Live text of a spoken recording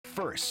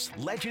firsts,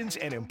 legends,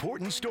 and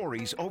important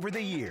stories over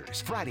the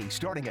years. Friday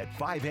starting at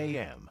 5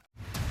 a.m.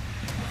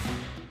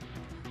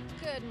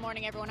 Good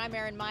morning, everyone. I'm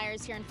Erin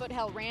Myers here in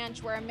Foothill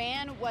Ranch, where a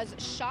man was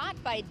shot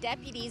by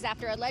deputies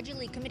after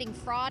allegedly committing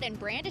fraud and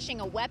brandishing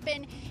a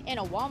weapon in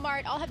a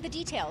Walmart. I'll have the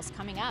details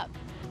coming up.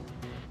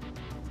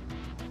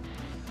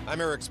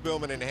 I'm Eric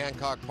Spillman in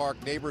Hancock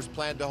Park. Neighbors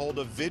plan to hold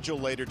a vigil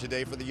later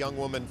today for the young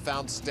woman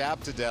found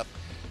stabbed to death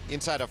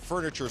inside a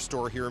furniture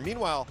store here.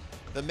 Meanwhile,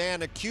 the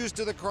man accused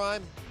of the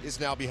crime is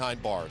now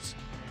behind bars.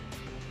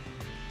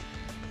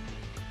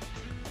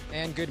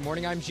 And good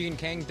morning, I'm Gene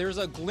Kang. There's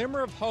a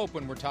glimmer of hope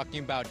when we're talking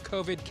about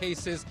COVID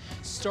cases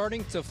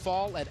starting to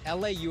fall at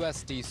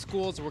LAUSD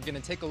schools. We're going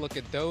to take a look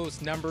at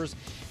those numbers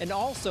and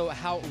also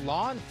how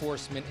law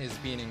enforcement is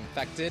being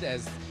affected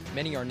as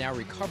many are now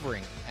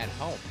recovering at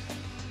home.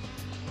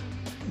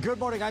 Good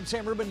morning, I'm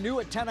Sam Rubin. New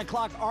at 10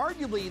 o'clock,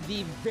 arguably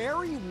the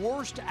very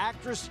worst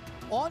actress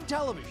on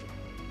television,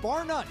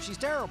 bar none, she's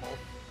terrible,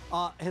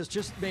 has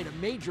just made a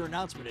major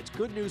announcement. It's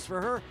good news for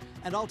her,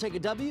 and I'll take a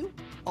W,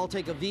 I'll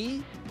take a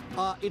V.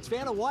 It's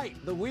Vanna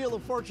White, the Wheel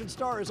of Fortune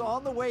star, is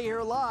on the way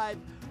here live.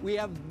 We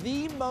have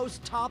the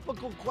most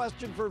topical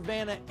question for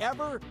Vanna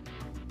ever.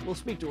 We'll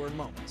speak to her in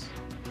moments.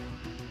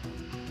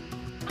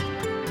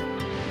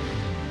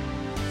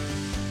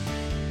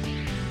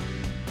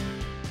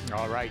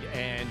 All right,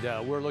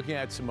 and we're looking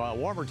at some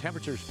warmer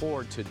temperatures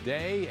for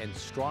today and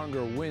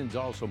stronger winds,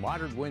 also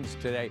moderate winds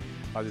today.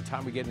 By the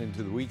time we get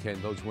into the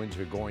weekend, those winds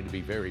are going to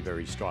be very,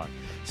 very strong.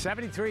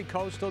 73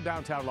 coastal,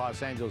 downtown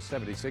Los Angeles,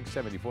 76,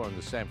 74 in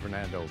the San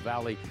Fernando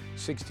Valley,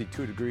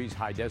 62 degrees,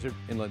 high desert,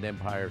 Inland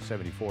Empire,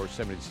 74,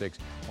 76,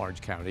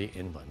 Orange County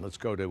inland. Let's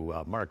go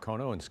to Mark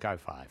Kono in Sky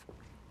 5.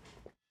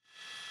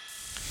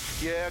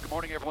 Yeah, good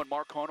morning, everyone.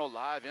 Mark Kono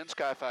live in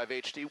Sky 5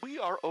 HD. We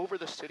are over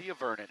the city of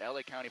Vernon,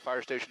 LA County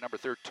Fire Station number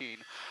 13,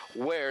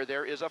 where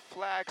there is a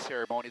flag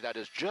ceremony that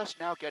is just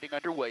now getting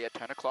underway at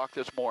 10 o'clock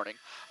this morning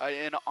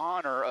in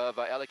honor of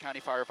LA County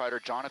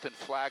firefighter Jonathan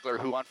Flagler,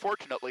 who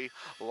unfortunately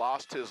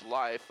lost his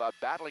life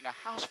battling a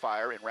house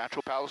fire in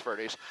Rancho Palos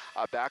Verdes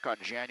back on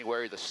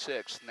January the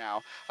 6th.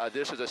 Now,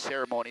 this is a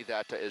ceremony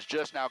that is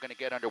just now going to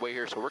get underway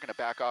here, so we're going to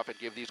back off and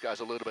give these guys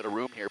a little bit of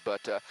room here.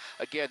 But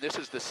again, this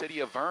is the city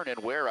of Vernon,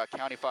 where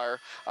County Fire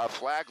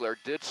Flagler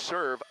did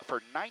serve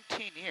for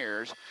 19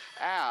 years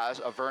as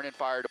a Vernon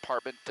Fire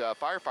Department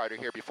firefighter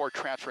here before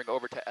transferring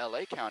over to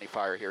LA County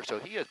Fire here. So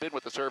he has been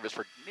with the service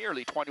for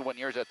nearly 21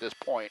 years at this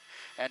point,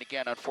 and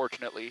again,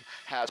 unfortunately,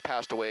 has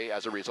passed away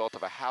as a result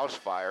of a house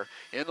fire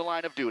in the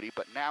line of duty,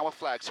 but now a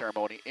flag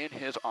ceremony in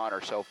his honor.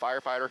 So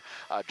firefighter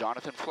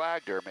Jonathan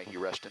Flagler, may he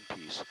rest in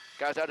peace.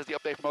 Guys, that is the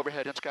update from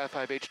overhead in Sky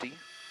 5 HD.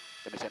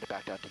 Let me send it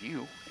back down to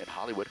you in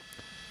Hollywood.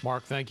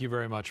 Mark, thank you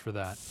very much for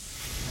that.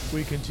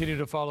 We continue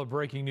to follow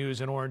breaking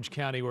news in Orange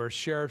County, where a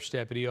sheriff's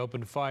deputy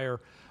opened fire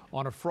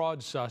on a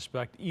fraud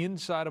suspect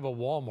inside of a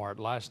Walmart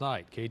last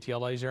night.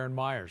 KTLA's Erin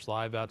Myers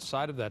live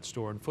outside of that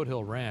store in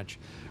Foothill Ranch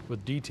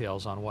with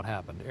details on what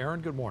happened.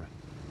 Erin, good morning.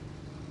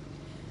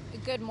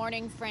 Good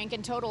morning, Frank.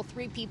 In total,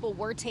 3 people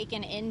were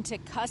taken into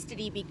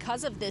custody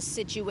because of this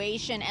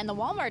situation, and the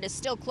Walmart is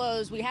still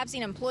closed. We have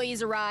seen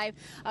employees arrive,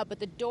 but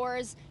the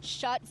doors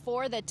shut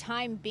for the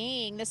time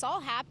being. This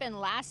all happened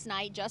last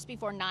night just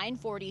before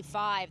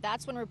 9:45.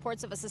 That's when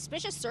reports of a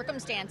suspicious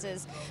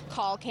circumstances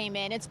call came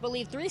in. It's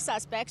believed 3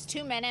 suspects,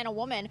 2 men and a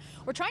woman,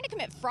 were trying to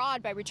commit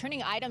fraud by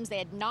returning items they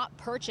had not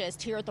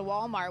purchased here at the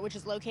Walmart, which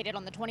is located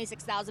on the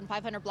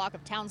 26,500 block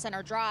of Town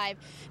Center Drive.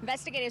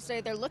 Investigators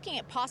say they're looking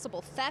at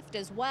possible theft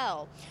as well.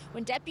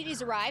 When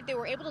deputies arrived, they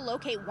were able to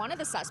locate one of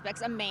the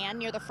suspects, a man,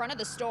 near the front of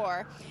the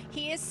store.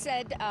 It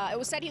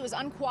was said he was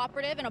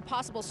uncooperative and a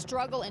possible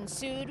struggle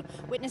ensued.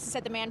 Witnesses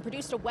said the man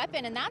produced a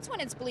weapon, and that's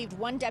when it's believed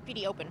one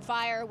deputy opened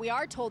fire. We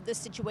are told this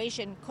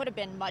situation could have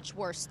been much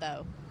worse,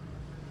 though.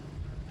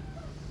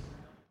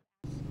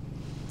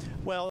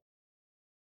 Well,